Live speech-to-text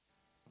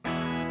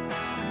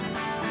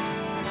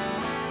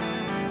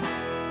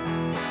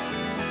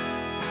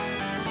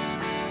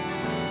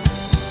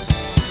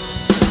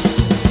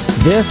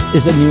This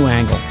is A New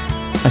Angle,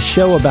 a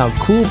show about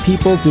cool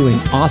people doing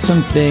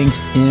awesome things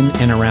in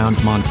and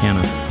around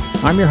Montana.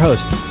 I'm your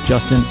host,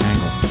 Justin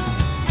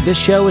Angle. This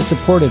show is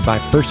supported by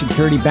First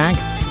Security Bank,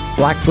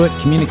 Blackfoot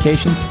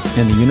Communications,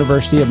 and the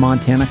University of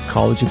Montana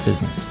College of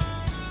Business.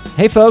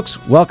 Hey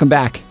folks, welcome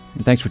back,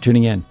 and thanks for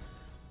tuning in.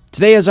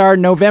 Today is our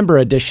November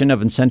edition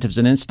of Incentives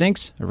and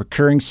Instincts, a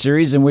recurring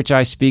series in which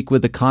I speak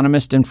with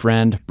economist and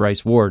friend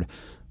Bryce Ward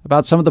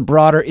about some of the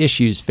broader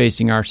issues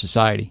facing our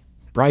society.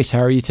 Bryce,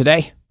 how are you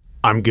today?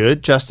 I'm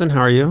good. Justin,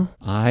 how are you?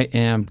 I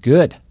am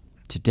good.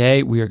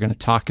 Today, we are going to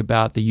talk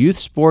about the youth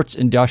sports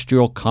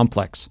industrial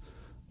complex.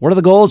 What are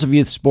the goals of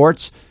youth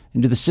sports,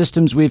 and do the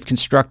systems we've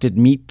constructed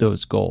meet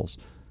those goals?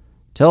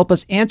 To help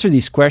us answer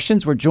these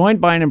questions, we're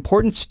joined by an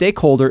important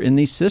stakeholder in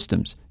these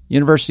systems,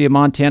 University of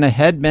Montana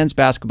head men's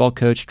basketball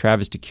coach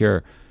Travis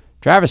DeCuire.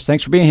 Travis,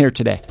 thanks for being here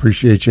today.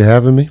 Appreciate you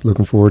having me.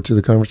 Looking forward to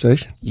the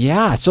conversation.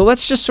 Yeah, so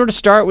let's just sort of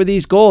start with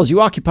these goals.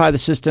 You occupy the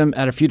system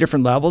at a few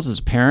different levels as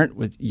a parent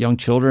with young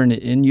children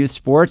in youth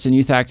sports and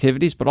youth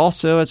activities, but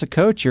also as a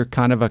coach, you're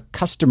kind of a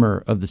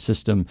customer of the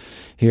system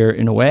here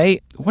in a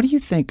way. What do you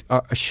think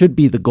should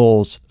be the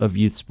goals of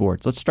youth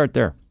sports? Let's start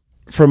there.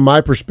 From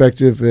my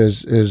perspective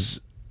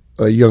as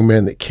a young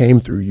man that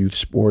came through youth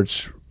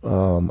sports,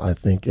 I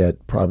think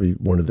at probably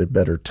one of the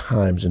better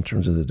times in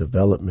terms of the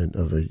development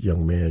of a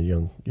young man,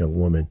 young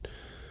woman,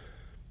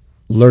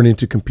 learning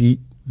to compete,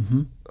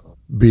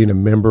 being a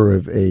member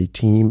of a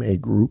team, a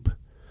group,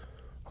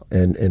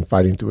 and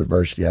fighting through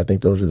adversity. I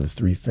think those are the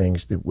three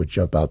things that would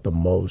jump out the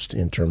most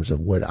in terms of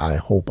what I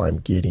hope I'm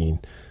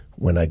getting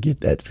when I get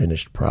that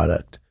finished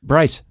product.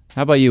 Bryce,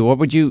 how about you? What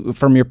would you,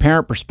 from your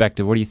parent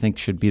perspective, what do you think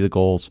should be the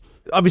goals?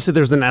 Obviously,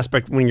 there's an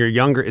aspect when you're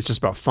younger, it's just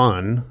about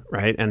fun,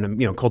 right? And,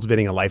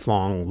 cultivating a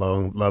lifelong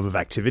love of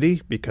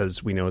activity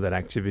because we know that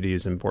activity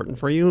is important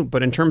for you.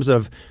 But in terms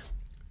of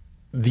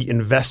the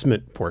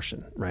investment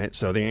portion, right?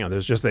 So,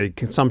 there's just a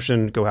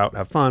consumption, go out,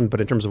 have fun. But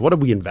in terms of what are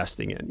we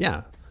investing in?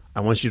 Yeah, I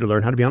want you to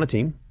learn how to be on a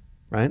team,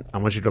 right? I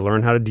want you to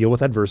learn how to deal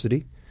with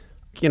adversity.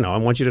 I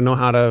want you to know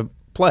how to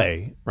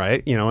play,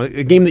 right?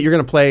 A game that you're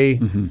going to play.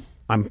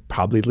 I'm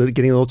probably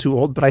getting a little too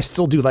old, but I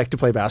still do like to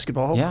play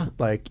basketball. Yeah.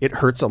 It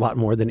hurts a lot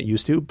more than it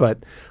used to,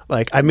 but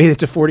I made it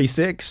to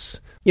 46,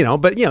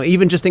 but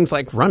even just things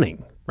like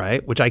running,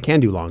 right? Which I can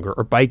do longer,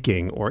 or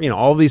biking, or,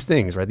 all these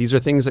things, right? These are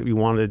things that we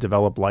want to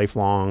develop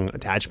lifelong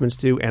attachments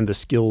to and the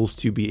skills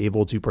to be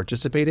able to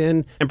participate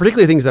in, and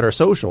particularly things that are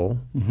social,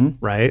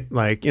 right?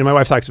 My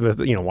wife talks about,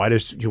 why do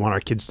you want our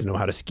kids to know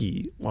how to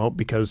ski? Well,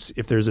 because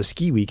if there's a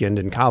ski weekend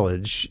in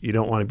college, you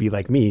don't want to be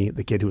like me,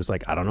 the kid who was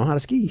like, I don't know how to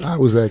ski. I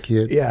was that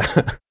kid. Yeah.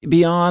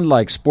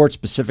 Beyond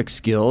sports-specific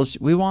skills,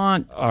 we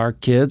want our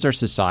kids, our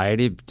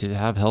society to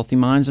have healthy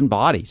minds and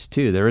bodies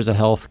too. There is a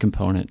health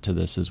component to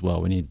this as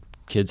well. We need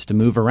kids to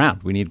move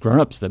around. We need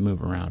grown-ups that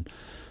move around.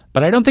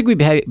 But I don't think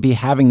we'd be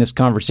having this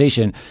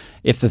conversation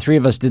if the three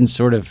of us didn't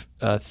sort of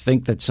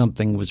think that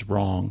something was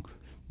wrong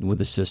with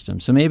the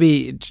system. So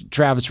maybe,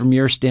 Travis, from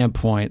your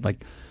standpoint,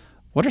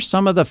 what are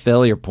some of the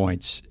failure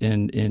points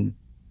in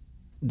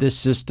this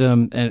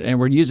system? And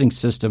we're using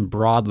system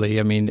broadly.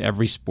 I mean,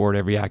 every sport,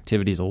 every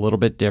activity is a little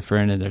bit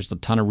different, and there's a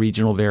ton of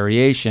regional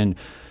variation.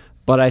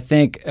 But I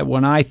think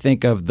when I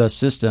think of the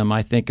system,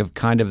 I think of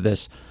kind of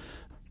this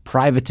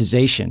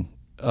privatization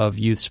of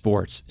youth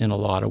sports in a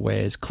lot of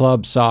ways.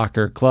 Club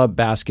soccer, club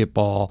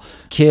basketball,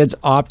 kids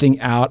opting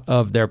out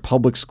of their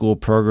public school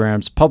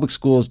programs, public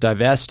schools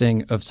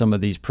divesting of some of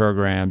these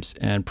programs,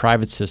 and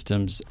private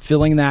systems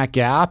filling that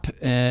gap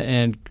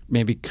and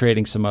maybe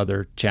creating some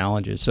other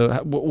challenges. So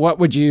how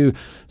would you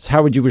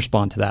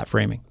respond to that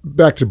framing?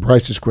 Back to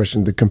Bryce's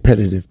question, the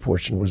competitive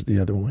portion was the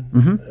other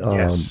one.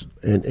 Yes.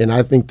 And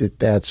I think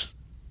that's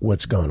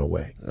what's gone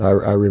away.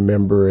 I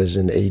remember as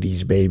an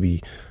 80s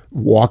baby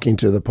walking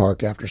to the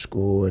park after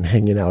school and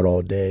hanging out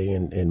all day,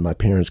 and my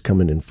parents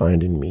coming and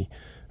finding me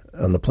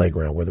on the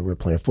playground, whether we're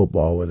playing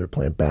football, whether we're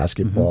playing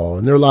basketball.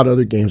 And there are a lot of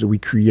other games that we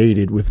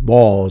created with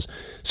balls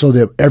so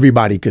that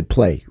everybody could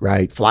play,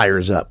 right?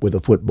 Flyers up with a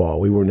football.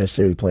 We weren't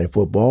necessarily playing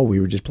football. We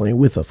were just playing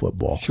with a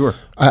football. Sure.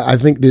 I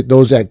think that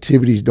those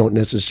activities don't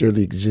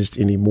necessarily exist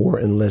anymore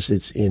unless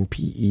it's in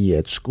PE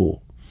at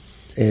school.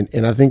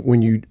 And I think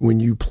when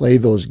you play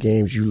those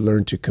games, you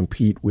learn to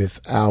compete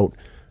without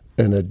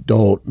an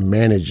adult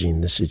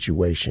managing the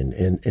situation.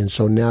 And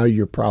so now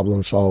you're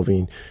problem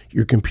solving,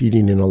 you're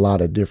competing in a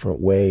lot of different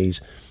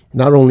ways,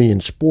 not only in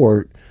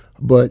sport,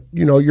 but,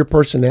 your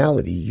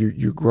personality,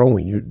 you're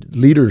growing. Your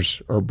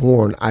leaders are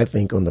born, I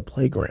think, on the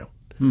playground.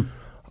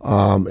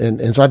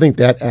 And so I think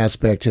that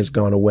aspect has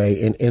gone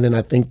away. And then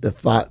I think the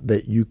thought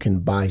that you can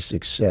buy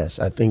success.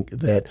 I think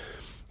that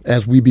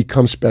as we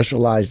become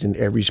specialized in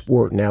every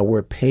sport, now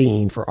we're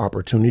paying for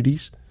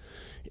opportunities.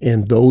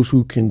 And those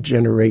who can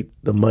generate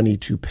the money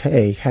to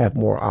pay have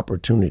more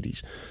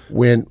opportunities.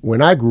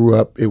 When I grew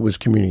up, it was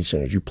community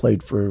centers. You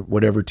played for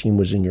whatever team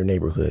was in your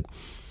neighborhood.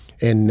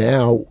 And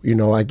now,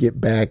 I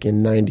get back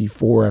in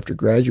 94 after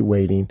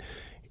graduating,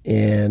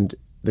 and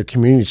the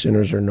community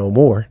centers are no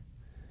more.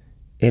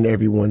 And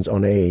everyone's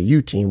on an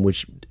AAU team,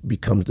 which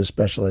becomes the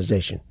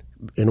specialization.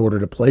 in order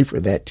to play for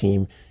that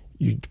team,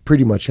 you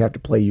pretty much have to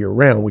play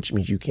year-round, which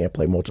means you can't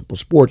play multiple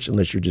sports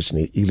unless you're just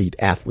an elite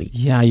athlete.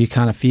 Yeah, you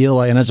kind of feel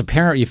like, and as a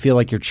parent, you feel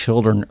like your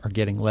children are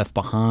getting left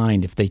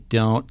behind if they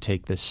don't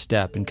take this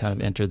step and kind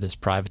of enter this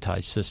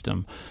privatized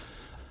system.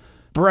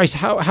 Bryce,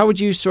 how would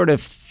you sort of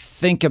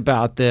think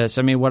about this?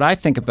 I mean, what I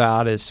think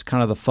about is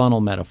kind of the funnel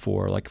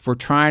metaphor. Like if we're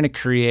trying to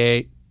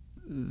create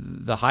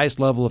the highest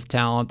level of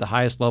talent, the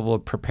highest level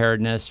of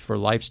preparedness for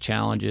life's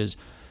challenges,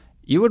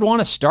 you would want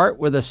to start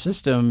with a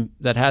system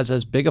that has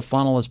as big a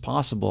funnel as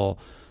possible.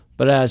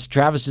 But as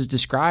Travis is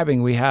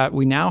describing, we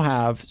now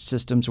have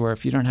systems where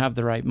if you don't have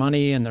the right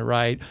money and the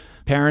right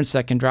parents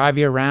that can drive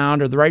you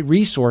around or the right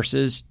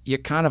resources, you're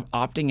kind of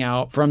opting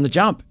out from the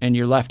jump and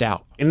you're left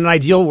out. In an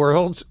ideal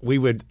world,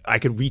 I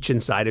could reach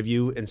inside of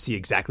you and see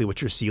exactly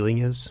what your ceiling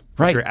is,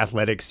 right, what your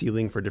athletic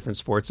ceiling for different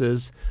sports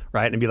is,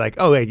 right? And be like,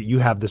 oh, hey, you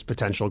have this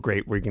potential,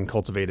 great, where you can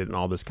cultivate it and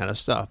all this kind of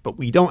stuff. But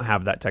we don't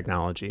have that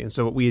technology. And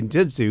so what we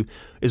did do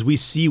is we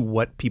see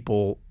what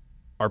people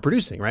are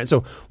producing, right?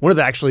 So one of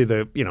the, actually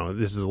the,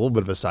 this is a little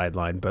bit of a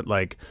sideline, but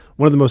like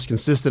one of the most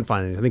consistent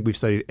findings, I think we've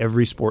studied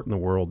every sport in the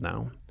world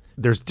now.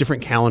 There's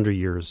different calendar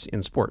years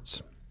in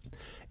sports.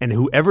 And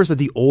whoever's at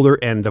the older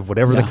end of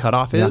whatever the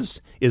cutoff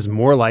is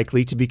more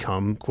likely to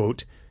become,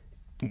 quote,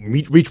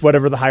 reach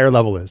whatever the higher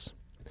level is.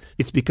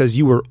 It's because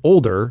you were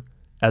older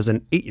as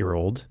an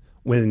 8-year-old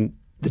when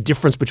the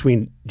difference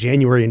between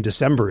January and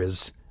December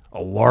is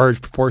a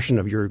large proportion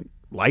of your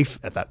life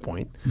at that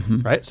point,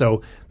 right?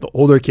 So the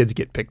older kids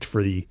get picked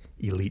for the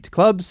elite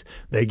clubs.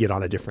 They get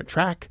on a different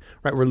track,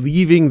 right? We're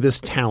leaving this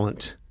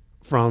talent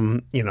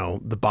from,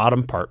 the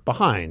bottom part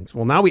behind.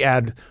 Well, now we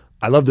add,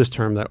 I love this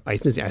term that I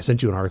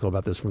sent you an article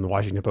about this from the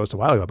Washington Post a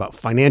while ago about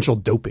financial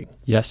doping.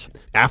 Yes.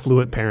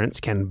 Affluent parents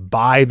can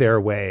buy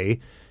their way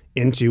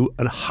into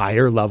a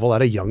higher level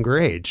at a younger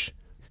age.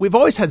 We've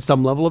always had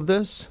some level of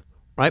this,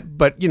 right?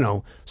 But,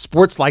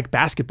 sports like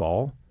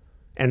basketball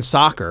and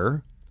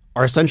soccer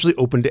are essentially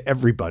open to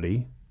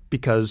everybody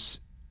because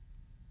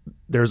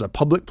there's a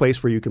public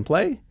place where you can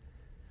play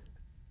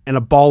and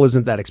a ball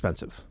isn't that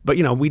expensive. But,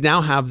 we now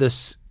have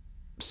this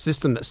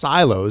system that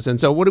silos. And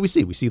so what do we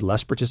see? We see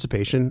less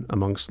participation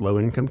amongst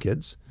low-income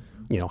kids,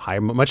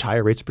 much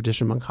higher rates of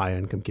participation among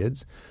high-income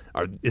kids.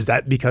 Is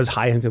that because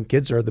high-income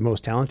kids are the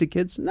most talented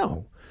kids?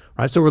 No.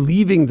 Right? So we're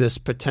leaving this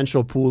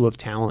potential pool of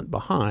talent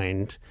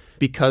behind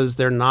because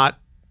they're not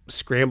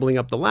scrambling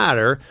up the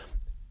ladder.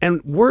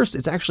 And worse,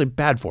 it's actually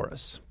bad for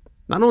us.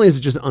 Not only is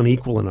it just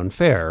unequal and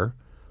unfair,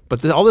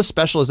 but all this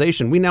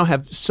specialization, we now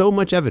have so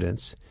much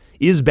evidence,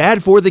 is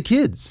bad for the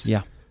kids.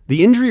 Yeah.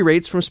 The injury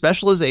rates from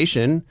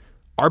specialization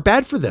are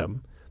bad for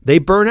them. They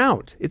burn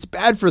out. It's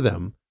bad for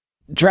them.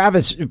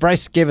 Travis,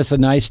 Bryce gave us a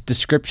nice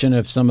description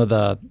of some of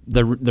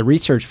the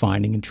research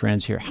finding and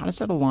trends here. How does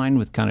that align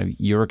with kind of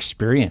your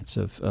experience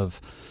of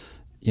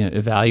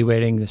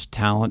evaluating this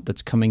talent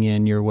that's coming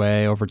in your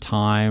way over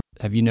time?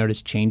 Have you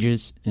noticed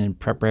changes in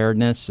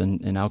preparedness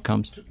and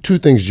outcomes? Two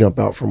things jump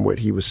out from what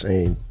he was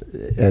saying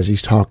as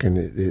he's talking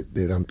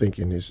that I'm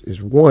thinking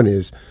is one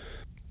is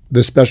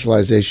the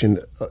specialization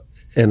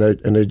and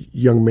a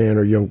young man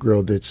or young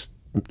girl that's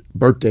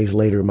birthdays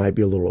later might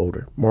be a little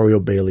older. Mario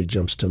Bailey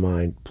jumps to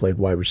mind, played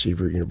wide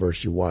receiver at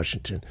University of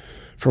Washington.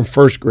 From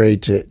first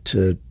grade to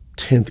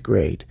 10th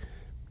grade,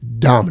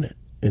 dominant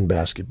in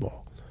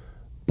basketball,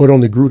 but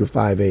only grew to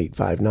 5'8",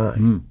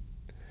 5'9".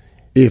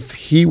 If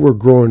he were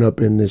growing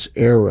up in this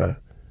era,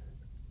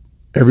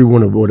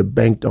 everyone would have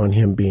banked on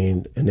him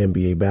being an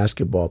NBA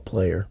basketball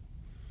player,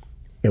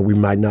 and we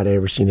might not have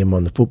ever seen him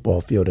on the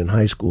football field in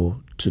high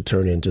school to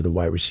turn into the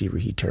wide receiver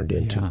he turned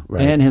into. Yeah.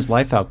 Right? And his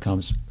life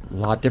outcomes a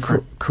lot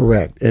different.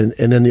 Correct. And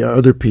then the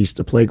other piece,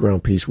 the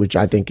playground piece, which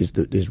I think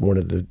is one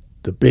of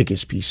the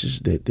biggest pieces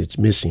that's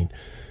missing,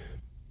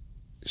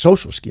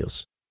 social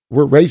skills.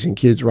 We're raising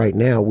kids right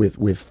now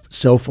with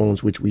cell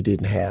phones, which we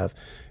didn't have,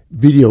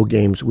 video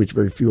games, which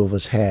very few of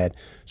us had.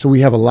 So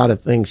we have a lot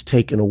of things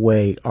taking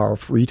away our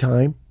free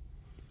time,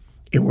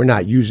 and we're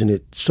not using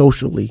it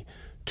socially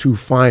to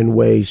find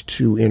ways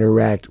to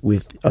interact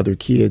with other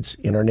kids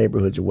in our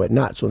neighborhoods or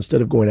whatnot. So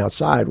instead of going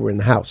outside, we're in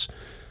the house.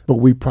 But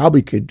we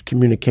probably could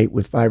communicate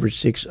with 5 or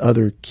 6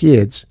 other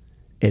kids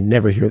and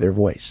never hear their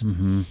voice.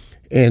 Mm-hmm.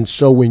 And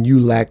so when you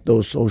lack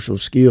those social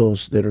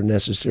skills that are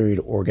necessary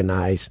to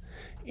organize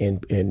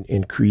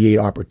and create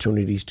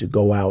opportunities to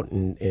go out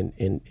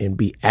and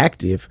be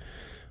active,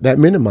 that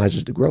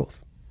minimizes the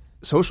growth.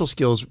 Social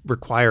skills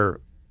require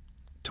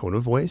tone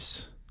of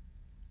voice,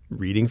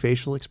 reading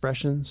facial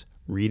expressions,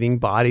 reading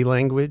body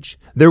language.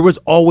 There was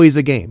always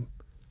a game.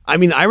 I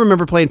mean, I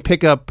remember playing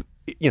pickup,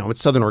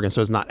 it's Southern Oregon,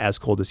 so it's not as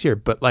cold as here,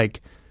 but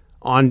like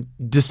on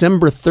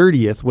December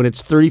 30th, when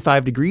it's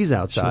 35 degrees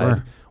outside,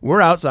 sure,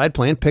 we're outside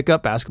playing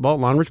pickup basketball at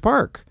Long Ridge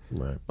Park.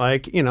 Right.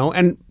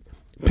 And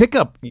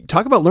pickup,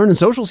 talk about learning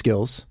social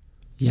skills,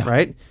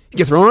 right? You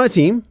get thrown on a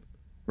team,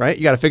 right?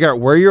 You got to figure out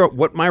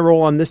what my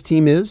role on this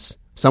team is.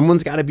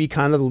 Someone's got to be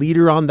kind of the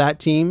leader on that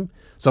team.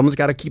 Someone's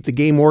got to keep the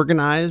game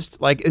organized.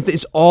 Like,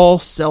 it's all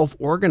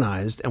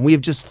self-organized, and we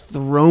have just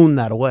thrown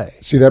that away.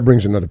 See, that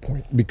brings another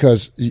point,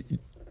 because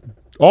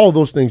all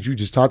those things you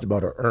just talked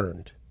about are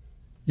earned.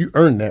 You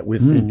earn that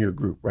within your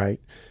group, right?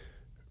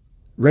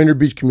 Rainier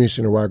Beach Community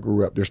Center, where I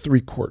grew up, there's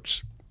 3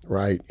 courts,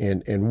 right?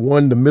 And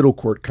one, the middle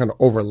court, kind of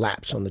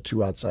overlaps on the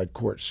 2 outside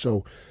courts.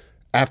 So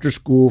after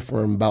school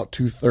from about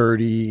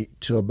 2:30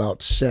 to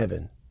about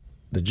 7,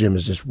 the gym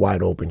is just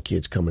wide open,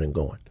 kids coming and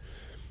going.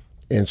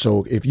 And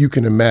so if you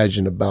can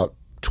imagine about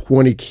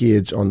 20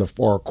 kids on the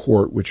far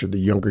court, which are the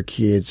younger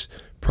kids,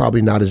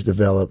 probably not as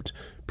developed,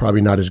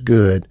 probably not as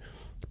good,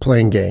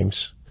 playing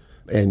games.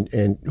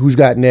 And who's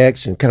got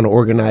next and kind of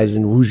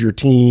organizing who's your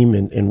team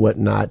and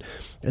whatnot.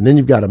 And then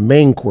you've got a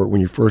main court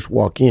when you first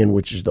walk in,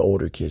 which is the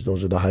older kids.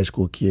 Those are the high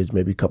school kids,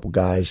 maybe a couple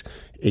guys,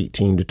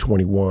 18 to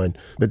 21.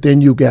 But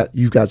then you've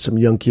got some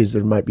young kids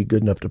that might be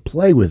good enough to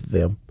play with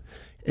them.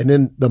 And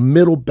then the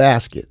middle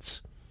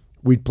baskets,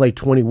 we'd play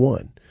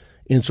 21.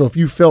 And so if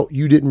you felt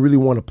you didn't really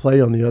want to play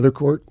on the other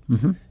court,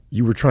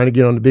 you were trying to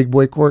get on the big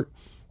boy court,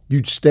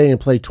 you'd stay and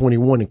play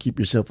 21 and keep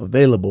yourself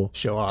available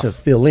to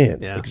fill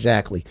in. Yeah.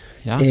 Exactly.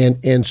 Yeah.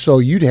 And so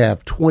you'd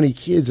have 20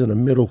 kids in a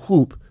middle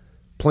hoop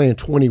playing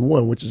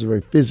 21, which is a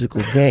very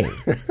physical game.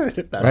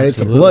 Right? It's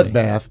a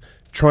bloodbath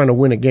trying to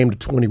win a game to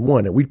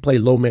 21. And we'd play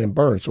low man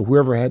burn. So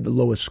whoever had the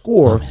lowest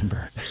score,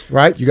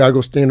 right, you got to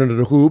go stand under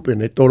the hoop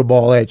and they throw the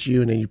ball at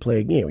you and then you play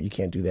again. Well, you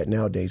can't do that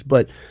nowadays.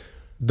 But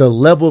the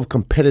level of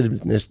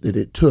competitiveness that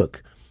it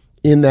took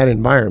in that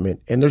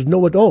environment, and there's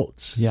no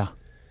adults. Yeah.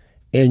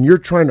 And you're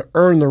trying to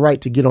earn the right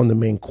to get on the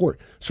main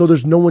court. So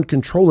there's no one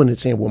controlling it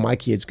saying, well, my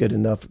kid's good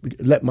enough,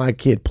 let my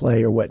kid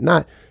play or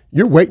whatnot.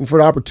 You're waiting for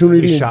the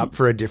opportunity. You shop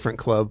for a different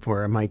club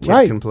where my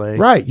kid can play.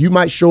 Right. You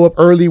might show up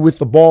early with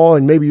the ball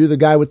and maybe you're the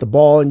guy with the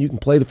ball and you can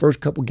play the first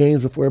couple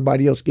games before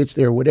everybody else gets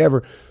there or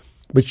whatever.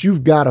 But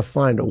you've got to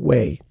find a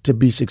way to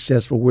be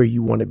successful where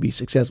you want to be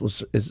successful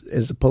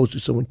as opposed to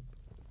someone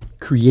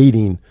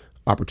creating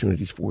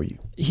opportunities for you.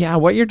 Yeah,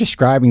 what you're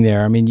describing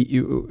there, I mean,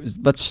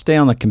 let's stay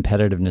on the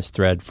competitiveness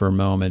thread for a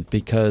moment,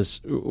 because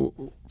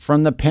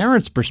from the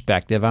parent's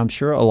perspective, I'm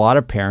sure a lot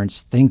of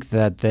parents think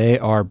that they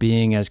are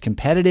being as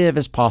competitive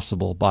as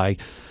possible by,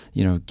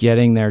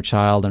 getting their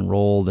child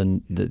enrolled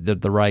in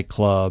the right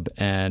club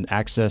and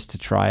access to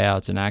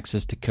tryouts and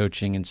access to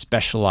coaching and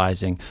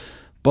specializing.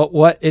 But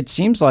what it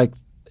seems like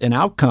an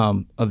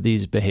outcome of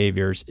these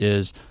behaviors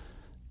is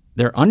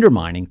they're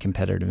undermining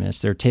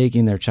competitiveness. They're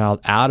taking their child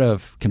out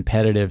of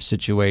competitive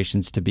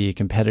situations to be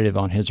competitive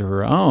on his or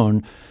her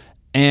own.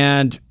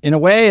 And in a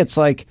way, it's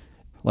like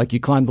you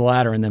climbed the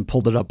ladder and then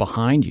pulled it up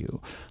behind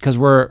you, because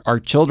our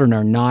children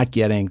are not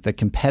getting the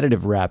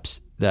competitive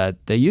reps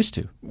that they used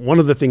to. One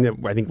of the things that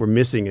I think we're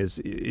missing is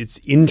it's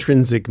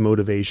intrinsic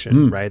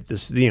motivation, right?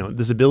 This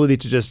ability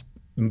to just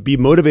be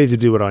motivated to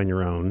do it on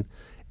your own,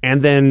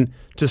 and then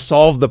to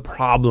solve the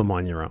problem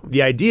on your own.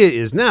 The idea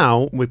is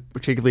now,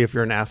 particularly if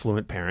you're an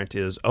affluent parent,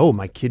 is, oh,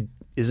 my kid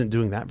isn't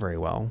doing that very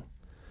well.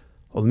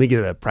 Well, let me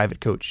get a private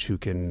coach who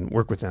can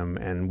work with them,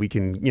 and we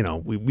can,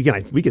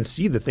 we can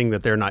see the thing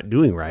that they're not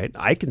doing right.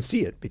 I can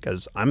see it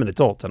because I'm an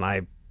adult and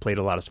I played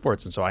a lot of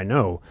sports, and so I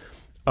know,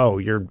 oh,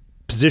 your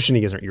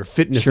positioning isn't, your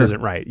fitness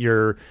isn't right,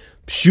 your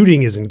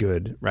shooting isn't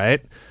good,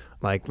 right?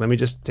 Like, let me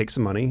just take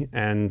some money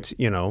and,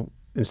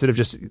 instead of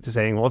just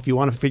saying, well, if you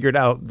want to figure it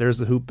out, there's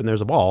the hoop and there's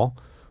a ball.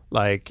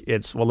 Like,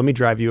 it's, well, let me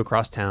drive you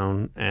across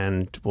town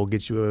and we'll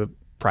get you a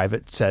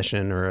private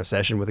session or a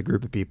session with a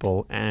group of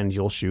people and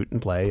you'll shoot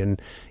and play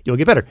and you'll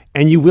get better.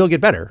 And you will get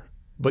better.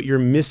 But you're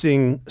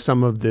missing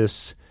some of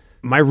this.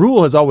 My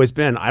rule has always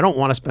been, I don't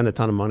want to spend a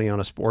ton of money on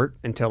a sport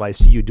until I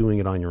see you doing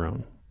it on your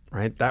own,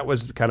 right? That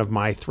was kind of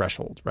my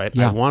threshold, right?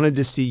 Yeah. I wanted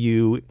to see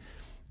you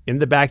in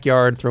the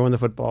backyard throwing the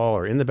football,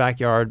 or in the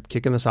backyard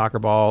kicking the soccer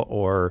ball,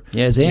 or...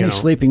 Yeah, is Annie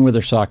sleeping with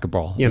her soccer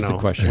ball is the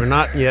question. We're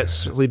not yet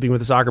sleeping with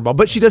the soccer ball,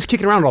 but she does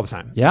kick it around all the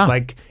time. Yeah.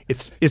 Like,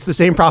 it's the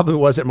same problem it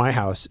was at my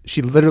house.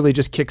 She literally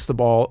just kicks the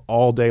ball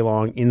all day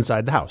long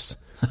inside the house,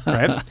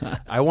 right?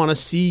 I want to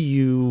see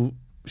you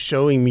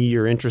showing me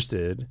you're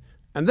interested,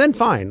 and then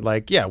fine.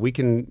 Like, yeah, we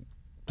can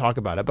talk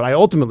about it, but I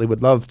ultimately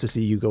would love to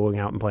see you going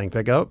out and playing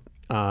pickup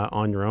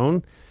on your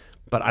own,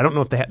 but I don't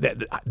know if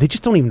they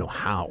just don't even know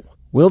how.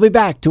 We'll be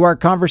back to our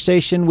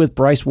conversation with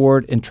Bryce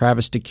Ward and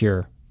Travis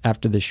DeCuire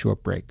after this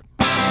short break.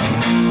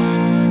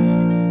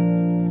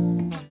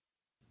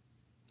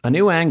 A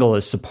New Angle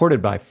is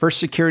supported by First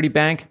Security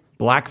Bank,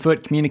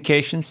 Blackfoot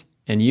Communications,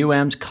 and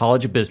UM's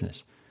College of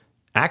Business.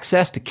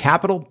 Access to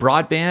capital,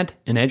 broadband,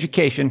 and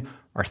education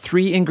are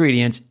 3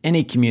 ingredients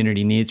any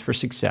community needs for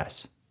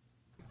success.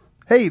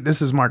 Hey,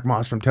 this is Mark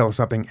Moss from Tell Us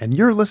Something, and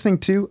you're listening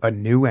to A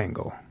New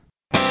Angle.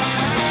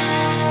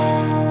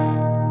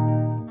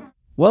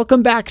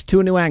 Welcome back to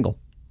A New Angle.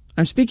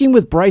 I'm speaking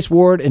with Bryce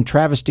Ward and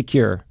Travis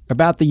DeCuire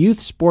about the Youth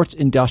Sports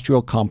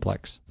Industrial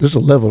Complex. There's a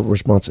level of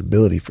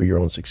responsibility for your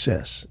own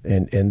success,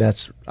 and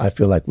that's, I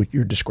feel like, what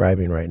you're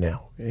describing right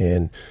now.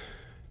 And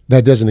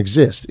that doesn't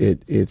exist.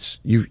 It's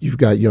you've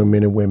got young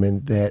men and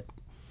women that,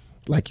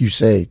 like you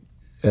say,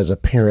 as a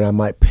parent, I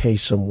might pay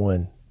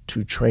someone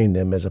to train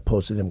them as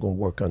opposed to them going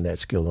to work on that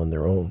skill on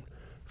their own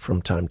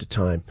from time to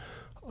time.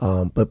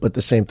 But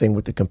the same thing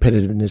with the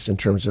competitiveness in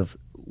terms of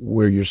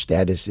where your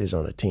status is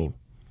on a team.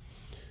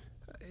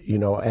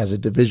 as a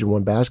Division I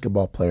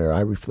basketball player,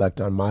 I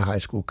reflect on my high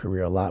school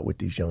career a lot with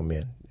these young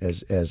men.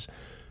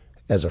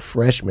 As a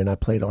freshman, I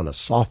played on a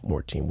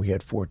sophomore team. We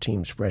had 4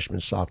 teams: freshman,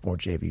 sophomore,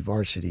 JV,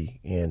 varsity,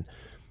 and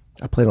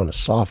I played on a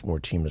sophomore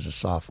team as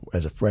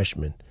a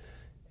freshman.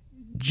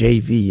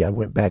 JV, I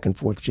went back and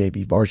forth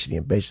JV, varsity,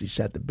 and basically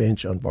sat the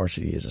bench on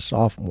varsity as a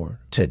sophomore.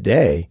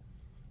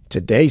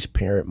 Today's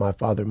parent, my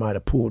father might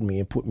have pulled me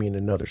and put me in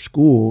another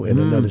school in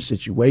another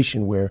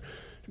situation where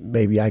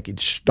maybe I could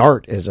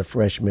start as a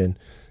freshman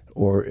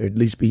or at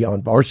least be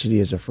on varsity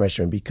as a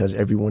freshman, because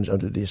everyone's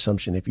under the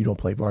assumption if you don't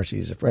play varsity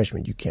as a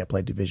freshman, you can't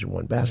play Division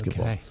I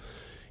basketball. Okay.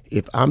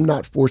 If I'm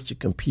not forced to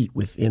compete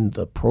within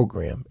the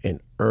program and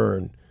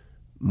earn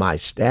my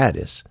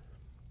status,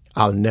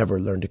 I'll never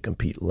learn to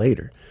compete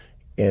later.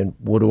 And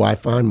what do I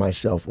find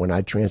myself when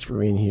I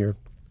transfer in here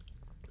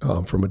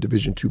from a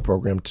Division II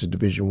program to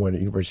Division I at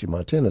University of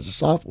Montana as a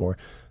sophomore?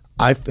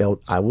 I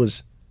felt I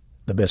was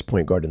the best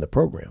point guard in the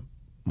program.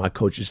 My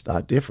coaches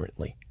thought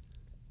differently.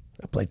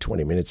 I played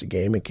 20 minutes a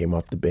game and came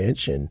off the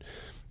bench, and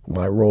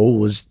my role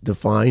was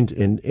defined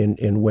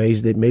in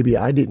ways that maybe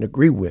I didn't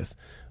agree with.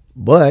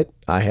 But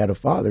I had a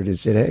father that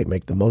said, hey,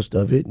 make the most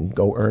of it and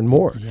go earn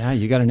more. Yeah,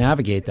 you got to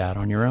navigate that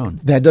on your own.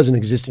 That doesn't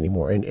exist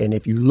anymore. And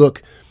if you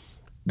look,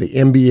 the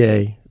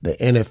NBA, the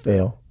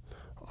NFL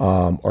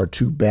are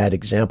 2 bad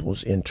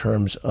examples in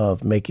terms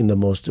of making the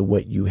most of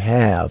what you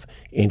have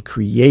and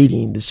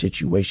creating the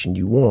situation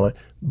you want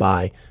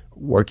by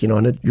working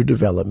on your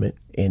development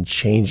and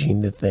changing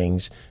the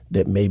things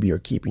that maybe are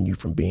keeping you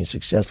from being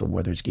successful,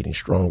 whether it's getting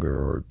stronger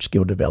or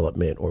skill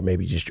development or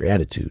maybe just your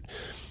attitude.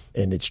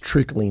 And it's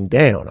trickling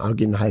down. I'm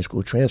getting high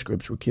school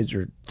transcripts where kids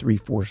are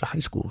 3/4 high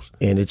schools.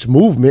 And it's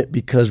movement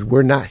because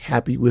we're not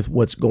happy with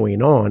what's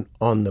going on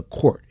the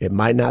court. It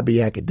might not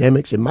be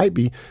academics. It might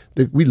be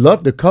that we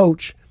love the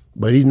coach,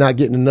 but he's not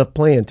getting enough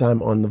playing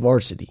time on the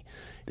varsity.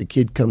 The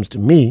kid comes to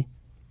me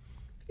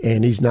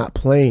and he's not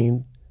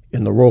playing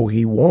in the role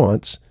he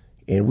wants,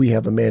 and we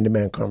have a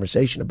man-to-man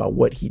conversation about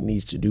what he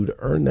needs to do to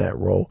earn that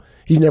role.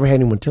 He's never had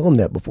anyone tell him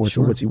that before,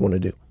 Sure. So what's he want to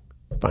do?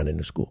 Find a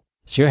new school.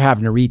 So you're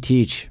having to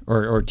reteach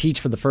or teach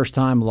for the first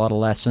time a lot of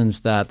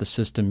lessons that the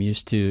system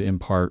used to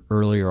impart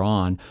earlier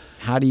on.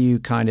 How do you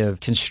kind of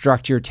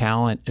construct your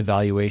talent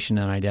evaluation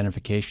and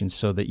identification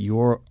so that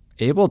you're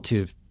able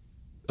to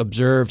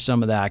observe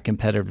some of that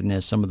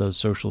competitiveness, some of those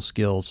social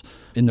skills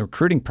in the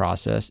recruiting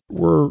process?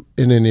 We're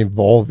in an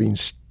evolving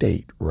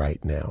state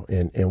right now.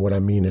 And what I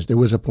mean is there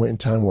was a point in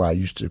time where I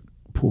used to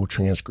pull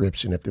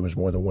transcripts, and if there was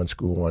more than one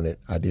school on it,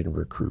 I didn't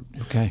recruit.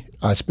 Okay.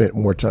 I spent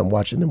more time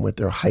watching them with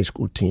their high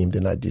school team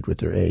than I did with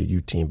their AAU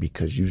team,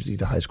 because usually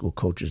the high school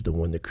coach is the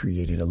one that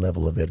created a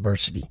level of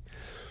adversity,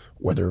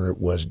 whether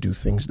it was do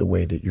things the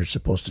way that you're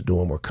supposed to do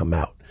them or come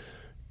out,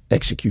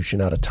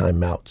 execution out of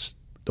timeouts,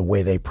 the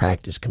way they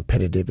practice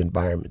competitive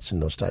environments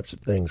and those types of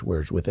things,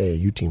 whereas with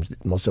AAU teams,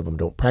 most of them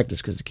don't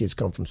practice because the kids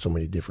come from so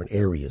many different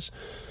areas.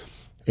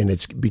 And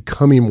it's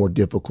becoming more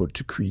difficult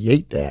to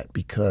create that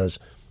because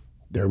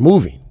they're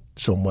moving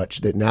so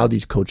much that now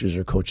these coaches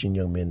are coaching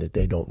young men that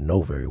they don't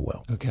know very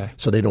well. Okay.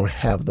 So they don't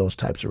have those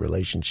types of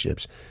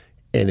relationships,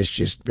 and it's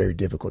just very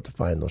difficult to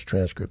find those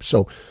transcripts.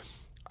 So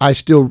I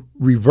still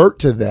revert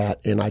to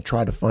that, and I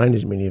try to find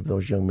as many of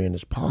those young men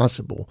as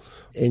possible.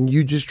 And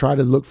you just try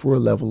to look for a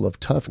level of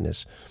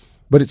toughness.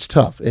 But it's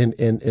tough, and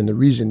the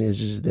reason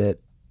is that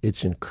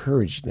it's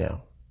encouraged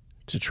now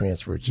to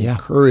transfer. It's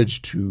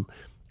encouraged to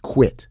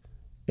quit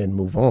and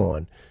move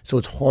on. So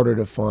it's harder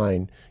to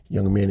find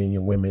young men and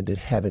young women that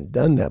haven't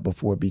done that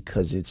before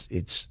because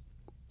it's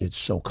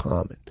so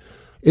common.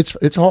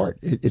 It's hard.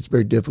 It's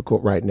very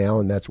difficult right now,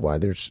 and that's why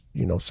there's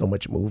so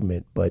much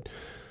movement. But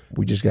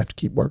we just have to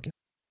keep working.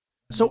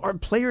 So are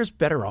players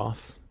better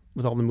off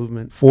with all the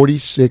movement?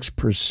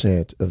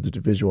 46% of the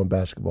Division I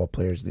basketball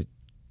players that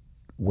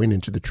went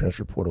into the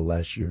transfer portal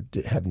last year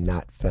have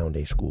not found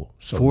a school.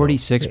 So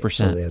 46%.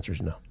 So the answer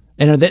is no.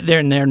 And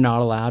they're not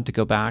allowed to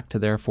go back to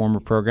their former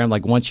program?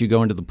 Like once you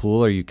go into the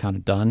pool, are you kind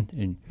of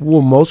done?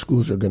 Well, most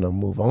schools are going to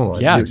move on.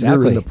 Yeah, exactly.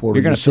 You're in the portal.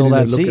 You're going to fill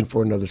that seat. Looking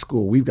for another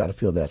school. We've got to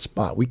fill that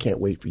spot. We can't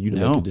wait for you to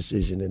make a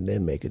decision and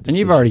then make a decision. And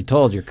you've already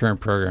told your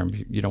current program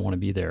you don't want to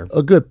be there.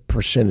 A good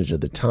percentage of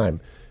the time,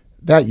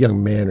 that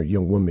young man or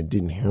young woman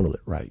didn't handle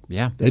it right.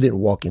 Yeah. They didn't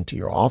walk into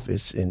your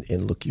office and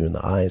look you in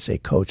the eye and say,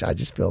 Coach, I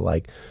just feel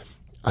like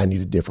I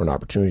need a different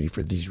opportunity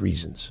for these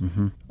reasons.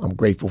 Mm-hmm. I'm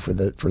grateful for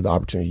the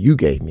opportunity you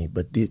gave me,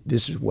 but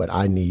this is what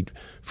I need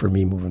for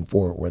me moving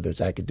forward, whether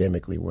it's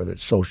academically, whether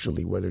it's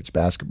socially, whether it's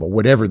basketball,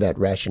 whatever that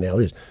rationale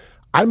is.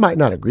 I might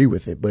not agree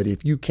with it, but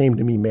if you came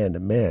to me man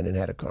to man and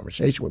had a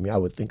conversation with me, I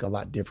would think a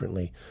lot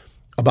differently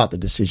about the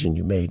decision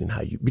you made and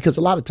because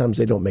a lot of times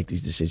they don't make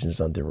these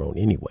decisions on their own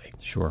anyway.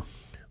 Sure.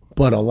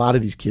 But a lot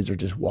of these kids are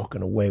just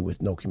walking away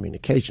with no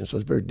communication, so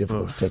it's very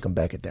difficult to take them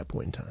back at that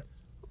point in time.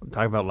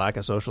 Talk about lack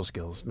of social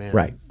skills, man.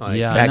 Right.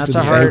 Yeah, back and to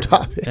that's the hard same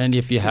topic. And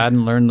if you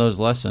hadn't learned those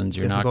lessons,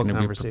 you're not going to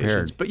be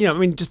prepared. But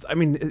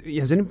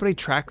has anybody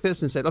tracked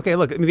this and said, okay,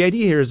 look, the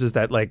idea here is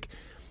that like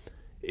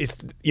it's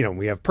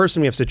we have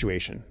person, we have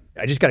situation.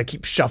 I just got to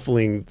keep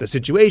shuffling the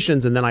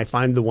situations, and then I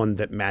find the one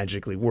that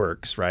magically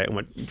works, right? And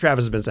what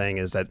Travis has been saying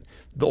is that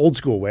the old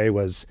school way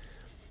was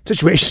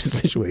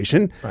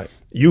situation. Right.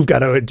 You've got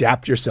to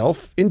adapt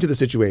yourself into the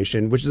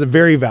situation, which is a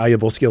very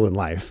valuable skill in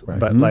life. Right.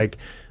 But like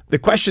the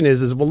question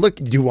is, well, look,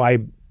 do I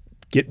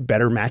get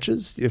better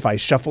matches if I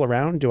shuffle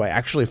around? Do I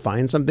actually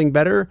find something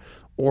better?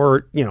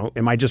 Or,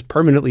 am I just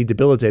permanently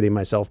debilitating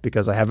myself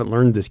because I haven't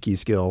learned this key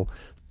skill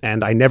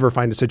and I never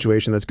find a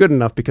situation that's good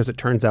enough because it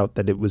turns out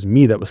that it was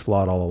me that was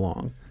flawed all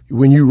along?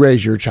 When you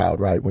raise your child,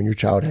 right, when your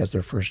child has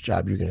their first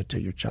job, you're going to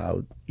tell your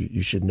child,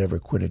 you should never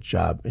quit a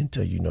job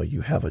until you know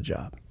you have a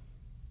job.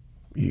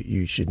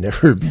 You should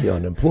never be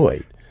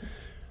unemployed.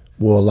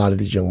 Well, a lot of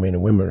these young men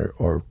and women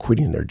are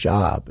quitting their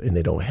job and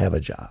they don't have a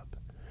job.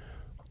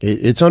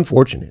 It's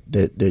unfortunate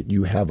that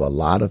you have a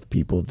lot of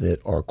people that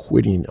are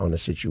quitting on a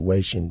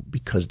situation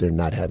because they're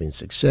not having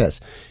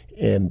success.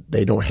 And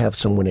they don't have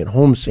someone at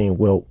home saying,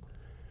 well,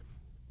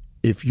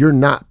 if you're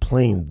not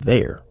playing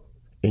there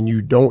and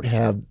you don't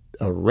have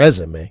a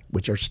resume,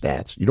 which are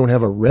stats, you don't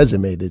have a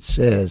resume that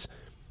says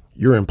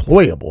you're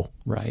employable.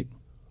 Right.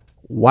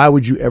 Why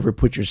would you ever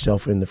put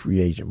yourself in the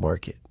free agent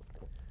market?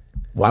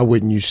 Why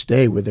wouldn't you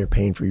stay where they're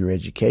paying for your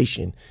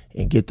education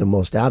and get the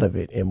most out of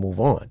it and move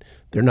on?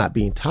 They're not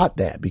being taught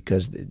that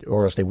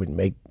or else they wouldn't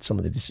make some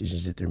of the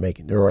decisions that they're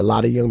making. There are a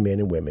lot of young men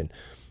and women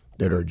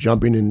that are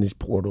jumping in these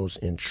portals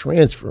and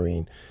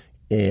transferring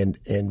and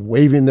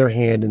waving their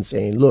hand and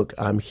saying, look,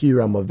 I'm here,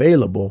 I'm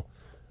available.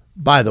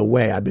 By the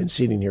way, I've been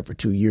sitting here for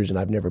 2 years and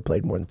I've never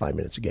played more than 5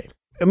 minutes a game.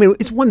 I mean,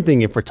 it's one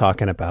thing if we're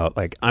talking about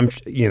like, I'm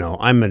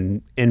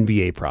an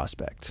NBA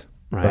prospect.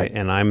 Right.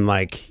 And I'm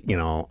like,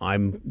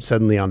 I'm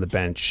suddenly on the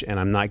bench and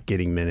I'm not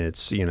getting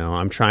minutes.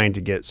 I'm trying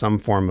to get some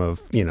form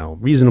of,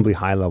 reasonably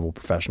high level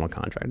professional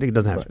contract. It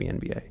doesn't have to be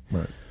NBA.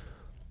 Right.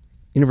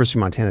 University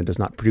of Montana does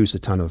not produce a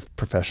ton of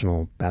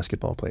professional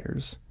basketball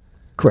players.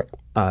 Correct.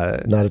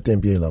 Not at the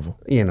NBA level.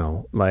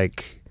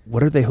 Like,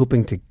 what are they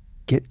hoping to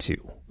get to?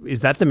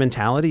 Is that the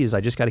mentality? Is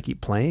I just got to keep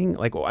playing?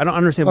 Like, I don't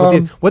understand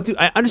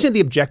I understand the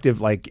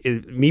objective. Like,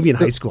 maybe in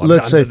high school,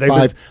 let's say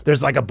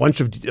there's like a bunch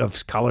of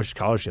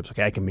scholarships.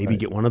 Okay, I can maybe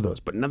get one of those.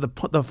 But now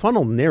the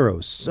funnel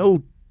narrows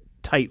so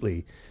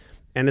tightly,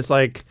 and it's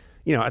like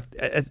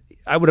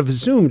I would have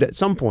assumed at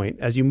some point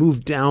as you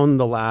move down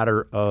the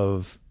ladder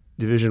of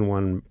Division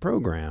I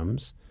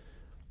programs,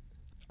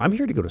 I'm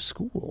here to go to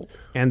school,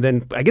 and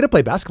then I get to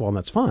play basketball, and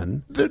that's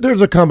fun.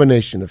 There's a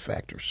combination of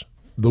factors.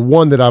 The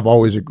one that I've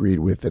always agreed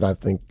with that I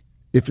think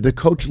if the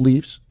coach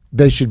leaves,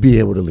 they should be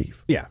able to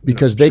leave. Yeah.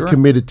 Because they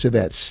committed to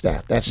that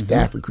staff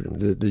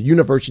recruitment. The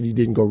university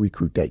didn't go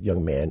recruit that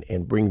young man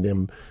and bring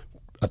them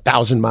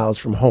 1,000 miles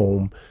from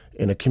home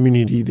in a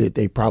community that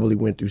they probably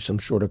went through some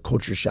sort of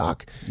culture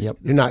shock. Yep.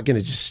 They're not going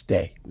to just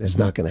stay. That's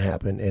not going to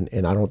happen.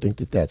 And I don't think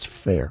that that's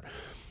fair.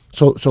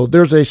 So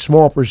there's a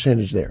small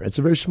percentage there. It's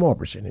a very small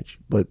percentage,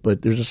 but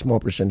there's a small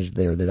percentage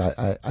there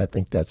that I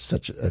think that's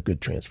such a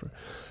good transfer.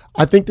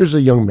 I think there's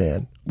a young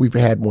man, we've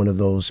had one of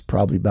those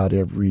probably about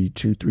every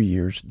 2-3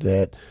 years,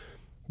 that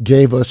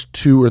gave us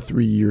 2 or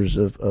 3 years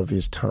of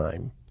his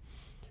time,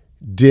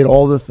 did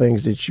all the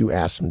things that you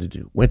asked him to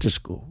do, went to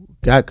school,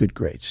 got good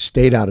grades,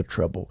 stayed out of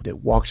trouble, that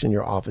walks in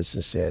your office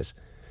and says,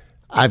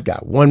 I've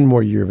got 1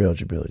 more year of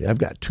eligibility, I've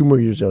got 2 more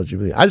years of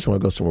eligibility, I just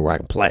want to go somewhere where I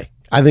can play.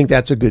 I think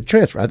that's a good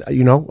transfer.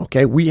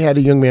 Okay, we had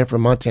a young man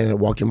from Montana that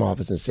walked in my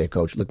office and said,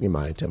 Coach, look me in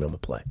my eye and tell me I'm going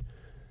to play.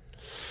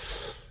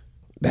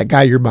 That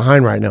guy you're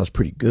behind right now is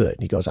pretty good.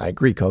 And he goes, I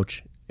agree,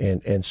 Coach.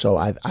 And so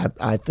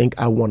I think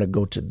I want to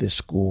go to this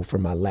school for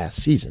my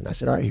last season. I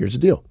said, all right, here's the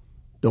deal.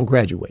 Don't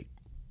graduate.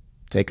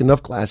 Take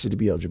enough classes to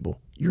be eligible.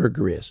 You're a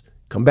Grizz.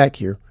 Come back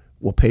here.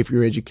 We'll pay for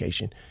your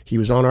education. He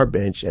was on our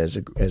bench as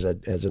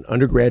an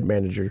undergrad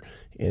manager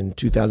in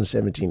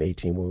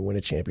 2017-18 when we won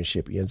a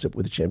championship. He ends up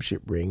with a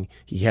championship ring.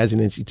 He has an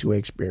NC2A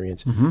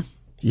experience. Mm-hmm.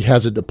 He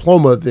has a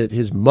diploma that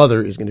his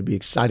mother is going to be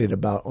excited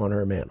about on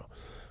her mantle.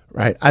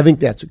 Right? I think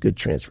that's a good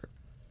transfer.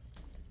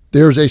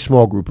 There's a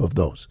small group of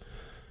those.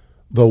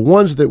 The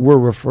ones that we're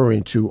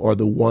referring to are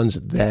the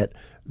ones that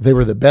they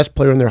were the best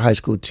player on their high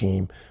school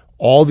team.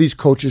 All these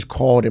coaches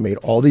called and made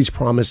all these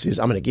promises.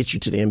 I'm going to get you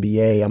to the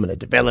NBA. I'm going to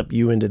develop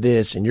you into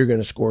this, and you're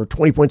going to score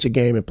 20 points a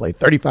game and play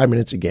 35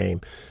 minutes a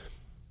game.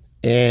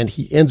 And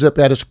he ends up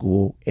at a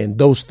school, and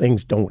those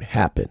things don't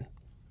happen.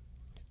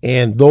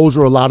 And those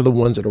are a lot of the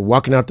ones that are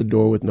walking out the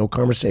door with no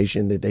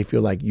conversation, that they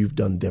feel like you've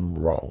done them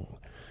wrong.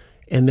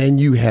 And then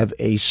you have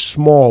a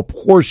small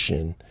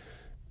portion,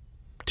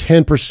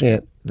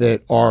 10%,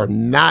 that are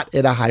not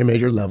at a high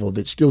major level,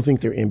 that still think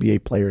they're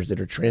NBA players,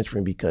 that are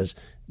transferring because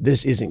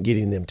this isn't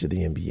getting them to the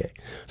NBA.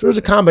 So there's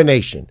a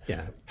combination.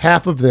 Yeah.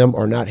 Half of them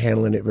are not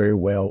handling it very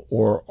well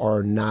or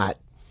are not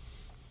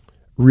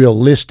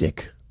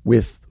realistic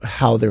with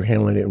how they're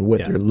handling it and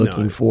what they're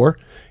looking for.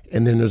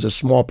 And then there's a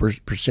small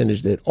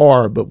percentage that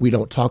are, but we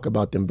don't talk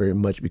about them very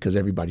much because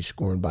everybody's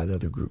scoring by the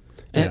other group.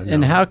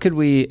 And how could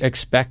we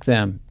expect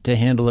them to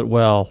handle it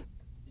well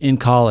in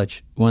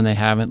college when they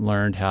haven't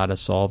learned how to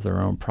solve their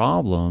own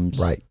problems?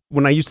 Right.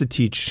 When I used to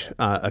teach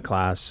a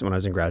class when I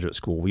was in graduate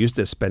school, we used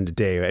to spend a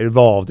day. It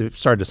evolved. It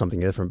started as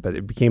something different, but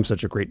it became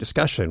such a great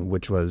discussion,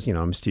 which was,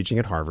 I was teaching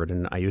at Harvard,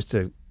 and I used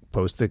to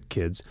pose to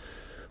kids,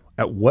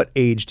 at what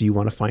age do you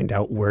want to find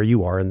out where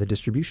you are in the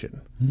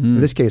distribution? In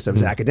this case, I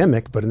was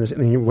academic, but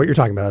in what you're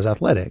talking about is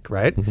athletic,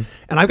 right?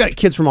 And I've got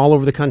kids from all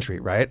over the country,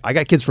 right? I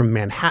got kids from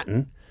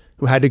Manhattan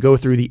who had to go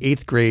through the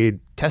 8th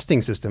grade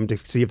testing system to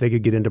see if they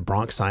could get into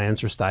Bronx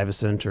Science or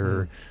Stuyvesant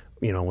or,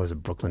 was it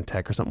Brooklyn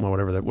Tech or something, or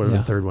whatever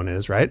the third one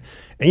is, right?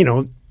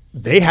 And,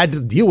 they had to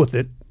deal with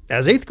it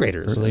as 8th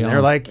graders. Early and they're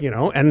on. like,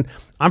 and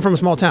I'm from a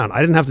small town.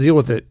 I didn't have to deal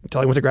with it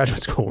until I went to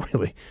graduate school,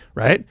 really,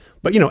 right?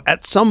 But,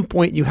 at some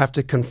point you have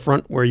to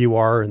confront where you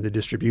are in the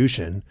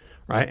distribution,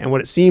 right? And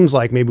what it seems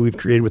like maybe we've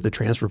created with the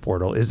transfer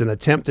portal is an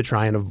attempt to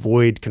try and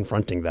avoid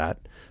confronting that,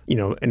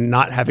 and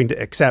not having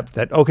to accept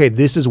that, okay,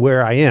 this is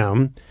where I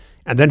am.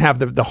 And then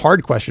have the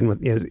hard question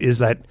is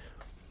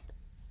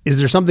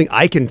there something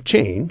I can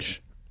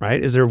change,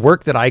 right? Is there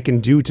work that I can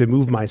do to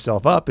move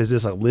myself up? Is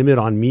this a limit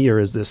on me, or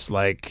is this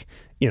like,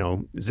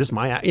 is this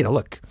my,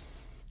 look,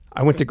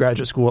 I went to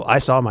graduate school. I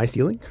saw my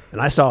ceiling and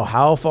I saw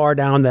how far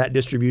down that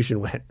distribution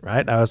went,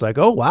 right? I was like,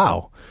 oh,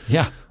 wow.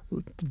 Yeah.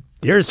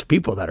 There's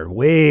people that are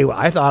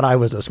I thought I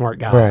was a smart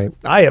guy. Right.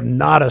 I am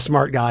not a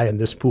smart guy in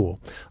this pool.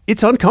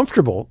 It's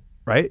uncomfortable,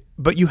 right?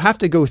 But you have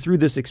to go through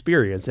this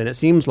experience. And it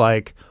seems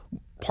like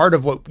part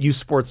of what youth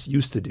sports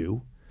used to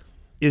do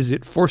is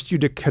it forced you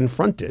to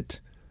confront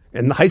it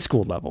in the high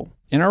school level.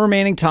 In our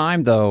remaining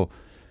time, though,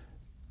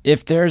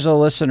 if there's a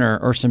listener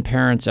or some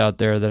parents out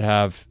there that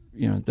have,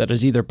 that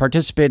is either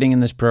participating in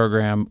this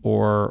program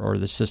or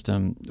the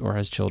system or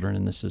has children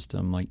in the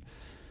system, like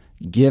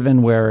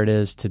given where it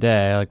is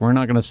today, like we're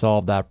not going to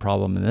solve that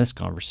problem in this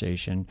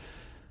conversation.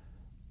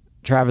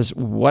 Travis,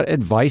 what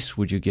advice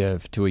would you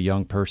give to a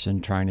young person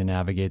trying to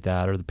navigate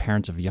that, or the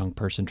parents of a young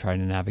person trying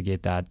to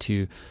navigate that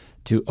to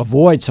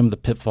avoid some of the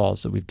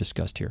pitfalls that we've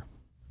discussed here?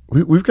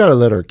 We've got to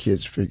let our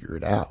kids figure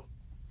it out.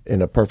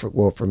 In a perfect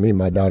world for me,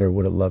 my daughter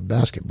would have loved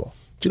basketball.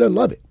 She doesn't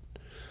love it.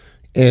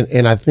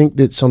 And I think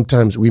that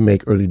sometimes we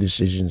make early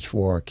decisions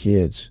for our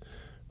kids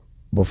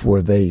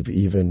before they've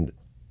even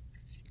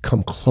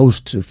come close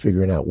to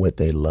figuring out what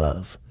they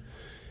love.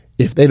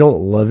 If they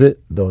don't love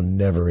it, they'll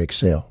never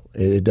excel.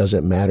 It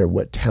doesn't matter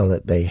what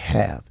talent they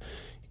have.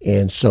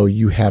 And so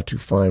you have to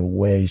find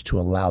ways to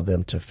allow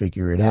them to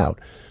figure it out.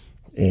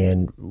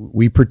 And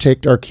we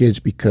protect our kids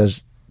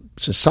because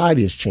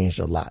society has changed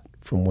a lot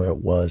from where it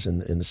was in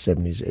the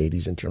 70s,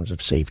 80s in terms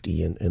of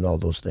safety and all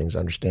those things. I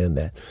understand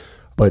that.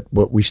 But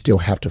we still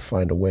have to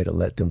find a way to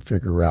let them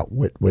figure out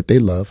what they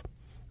love,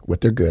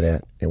 what they're good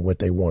at, and what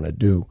they want to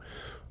do.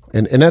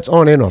 And that's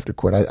on and off the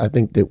court. I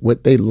think that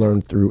what they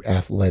learn through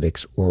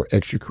athletics or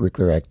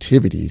extracurricular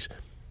activities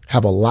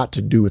have a lot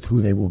to do with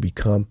who they will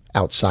become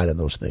outside of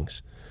those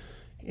things.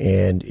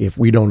 And if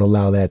we don't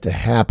allow that to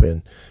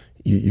happen,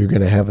 you're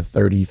going to have a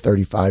 30,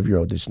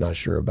 35-year-old that's not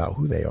sure about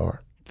who they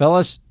are.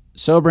 Fellas,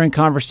 sobering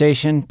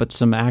conversation, but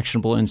some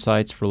actionable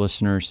insights for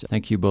listeners.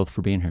 Thank you both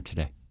for being here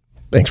today.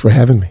 Thanks for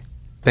having me.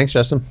 Thanks,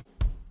 Justin.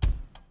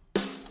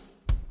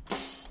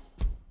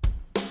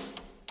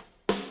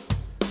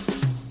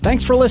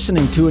 Thanks for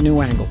listening to A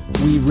New Angle.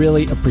 We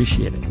really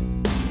appreciate it.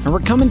 And we're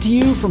coming to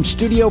you from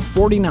Studio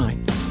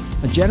 49,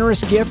 a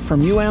generous gift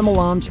from UM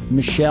alums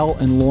Michelle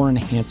and Lauren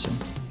Hansen.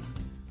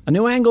 A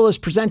New Angle is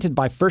presented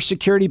by First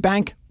Security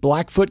Bank,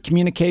 Blackfoot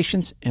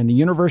Communications, and the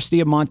University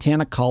of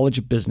Montana College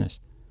of Business.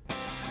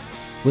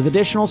 With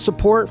additional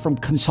support from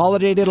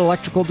Consolidated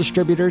Electrical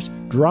Distributors,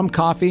 Drum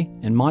Coffee,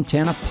 and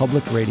Montana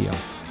Public Radio.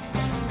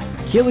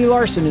 Keely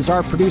Larson is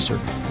our producer.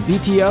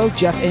 VTO,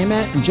 Jeff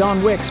Ament, and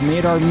John Wicks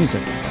made our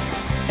music.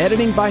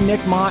 Editing by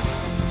Nick Mott.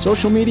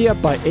 Social media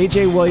by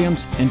AJ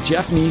Williams. And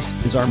Jeff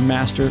Neese is our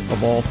master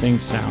of all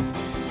things sound.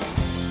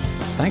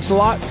 Thanks a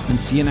lot, and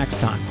see you next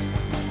time.